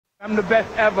I'm the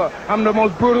best ever. I'm the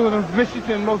most brutal and vicious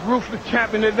and most ruthless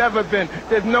champion there's ever been.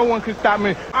 There's no one can stop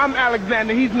me. I'm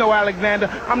Alexander. He's no Alexander.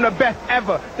 I'm the best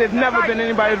ever. There's never been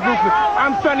anybody as ruthless.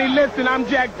 I'm Sonny Liston. I'm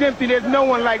Jack Dempsey. There's no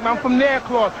one like me. I'm from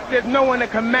Nairclaw. There's no one that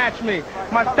can match me.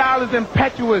 My style is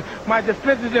impetuous. My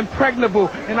defense is impregnable.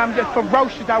 And I'm just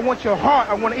ferocious. I want your heart.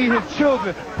 I want to eat his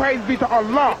children. Praise be to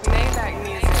Allah.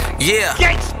 Yeah.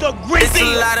 Gangsta Grizzly. It's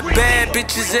a lot of bad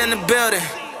bitches in the building.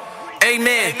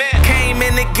 Amen. Came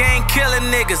in the game killing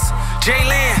niggas.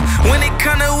 Jalen, when it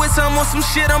come to whistle on some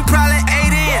shit, I'm probably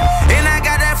 8 in. And I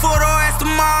got that photo ass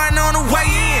tomorrow and on the way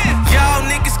in. Y'all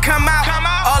niggas come out,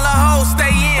 all the hoes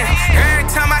stay in. Every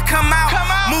time I come out,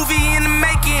 movie in the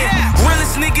making.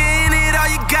 Realest nigga in it, all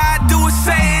you gotta do is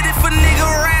say it. If a nigga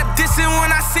rap dissing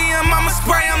when I see him, I'ma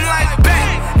spray him like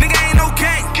bang. Nigga ain't no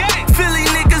gang. Philly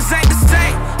niggas ain't the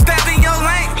same. Step in your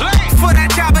lane. For that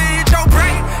chopper hit your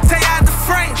brain. Stay out the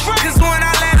frame. Cause when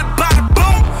I let it bada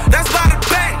boom, that's bada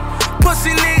bang.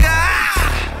 Pussy nigga,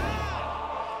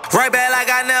 right back like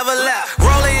I never left.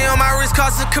 Rolling on my wrist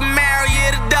cost a Camaro,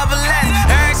 yeah, the double S.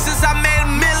 Ever since I made a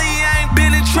million, I ain't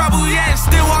been in trouble yet.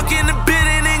 Still walk in the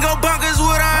building and go bunkers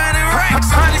with 100 racks.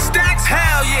 100 stacks,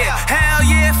 hell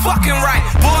yeah, fucking right.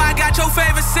 Boy, I got your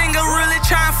favorite singer, really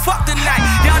trying to fuck tonight.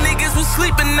 Y'all niggas was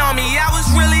sleeping on me, I was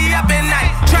really up at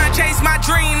night. Trying to chase my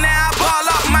dream, now I ball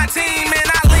off my team and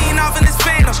I lean off in this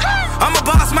phantom. I'ma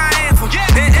boss my anthem,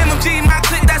 and MMG my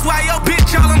clique, that's why your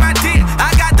bitch all on my dick. I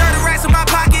got 30 racks in my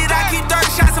pocket, I keep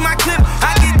 30 shots in my clip.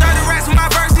 I get 30 racks in my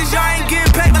verses, y'all ain't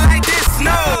getting paper like this,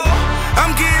 no.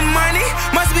 I'm getting money,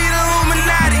 must be the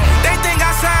Illuminati. They think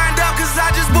I signed up cause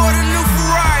I just bought a new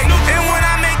Ferrari. And when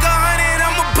I make 100,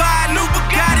 I'ma buy a new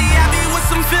Bugatti. I be with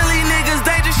some Philly niggas,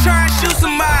 they just try and shoot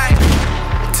somebody.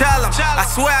 Tell him, I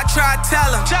swear I try to tell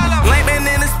him. Lame been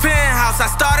in his penthouse, I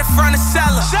started from the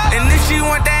cellar. And if she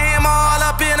want that hammer all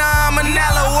up in her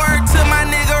Manila, word to my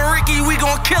nigga Ricky, we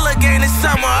gon' kill again this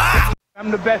summer. I'm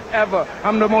the best ever.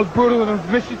 I'm the most brutal and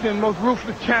vicious and most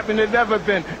ruthless champion there's ever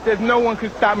been. There's no one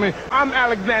can stop me. I'm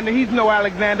Alexander. He's no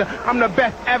Alexander. I'm the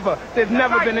best ever. There's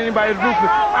never been anybody as ruthless.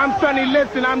 I'm Sonny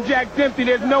Liston. I'm Jack Dempsey.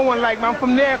 There's no one like me. I'm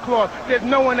from Nairclaw. There's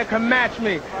no one that can match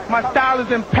me. My style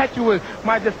is impetuous.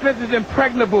 My defense is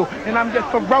impregnable. And I'm just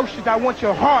ferocious. I want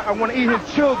your heart. I want to eat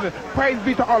his children. Praise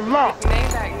be to Allah.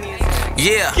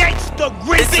 Yeah. Gangsta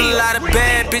Grizzly. It's a lot of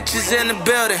bad bitches in the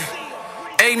building.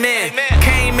 Amen.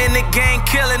 Came in the game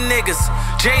killing niggas.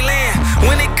 Jalen,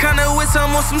 when it come to whistle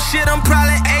on some shit, I'm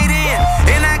probably 8 in.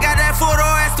 And I got that photo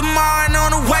ass tomorrow and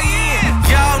on the way in.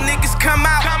 Y'all niggas come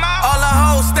out, all the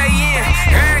hoes stay in.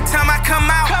 Every time I come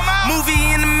out, movie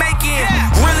in the making.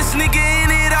 Realest nigga in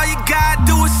it, all you gotta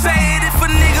do is say it. If a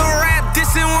nigga rap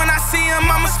dissing when I see him,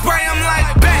 I'ma spray him like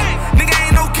bang. Nigga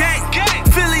ain't no gang.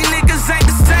 Philly niggas ain't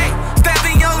the same. Step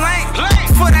in your lane.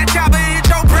 For that chopper hit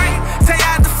your brain. Stay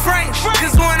out the frame.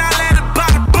 Cause when I let it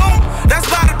bada boom, that's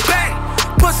bada bang.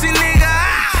 Pussy nigga,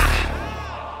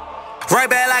 right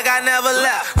back like I never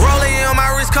left. Rolling on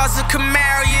my wrist cost a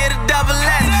Camaro, yeah, the double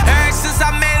S. Ever since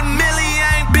I made a million,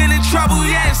 I ain't been in trouble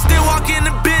yet. Still walk in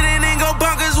the building and go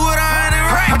bunkers with 100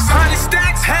 racks. 100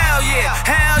 stacks, hell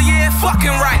yeah,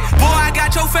 fucking right. Boy, I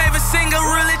got your favorite singer,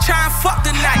 really trying to fuck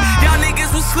tonight. Y'all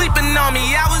niggas was sleeping on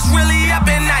me, I was really up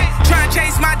at night. Trying to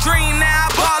chase my dream, now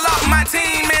I ball off my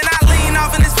team and I lean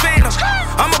off in this phantom.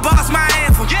 I'ma boss my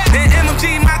anthem, and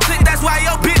MMG my clique, that's why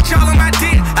your bitch all on my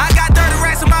dick. I got 30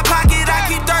 racks in my pocket, I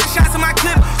keep 30 shots in my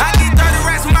clip. I get 30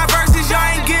 racks in my verses, y'all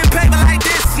ain't getting paper like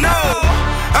this, no.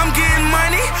 I'm getting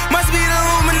money, must be the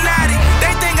Illuminati.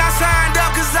 They think I signed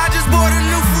up cause I just bought a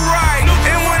new Ferrari.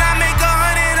 And when I make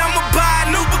 100, I'ma buy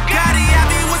a new Bugatti. I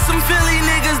be with some Philly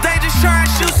niggas, they just try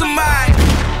and shoot somebody.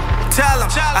 Tell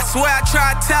him, I swear I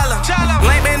try to tell him.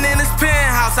 Lame been in his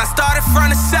penthouse, I started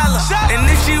from the cellar. And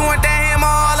if she want that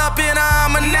hammer all up in her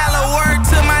Manila, word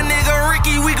to my nigga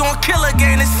Ricky, we gon' kill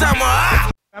again this summer.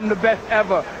 I'm the best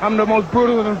ever. I'm the most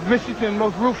brutal and vicious and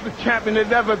most ruthless champion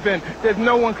there's ever been. There's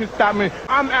no one can stop me.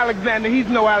 I'm Alexander. He's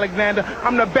no Alexander.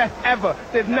 I'm the best ever.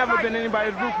 There's never been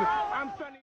anybody as ruthless.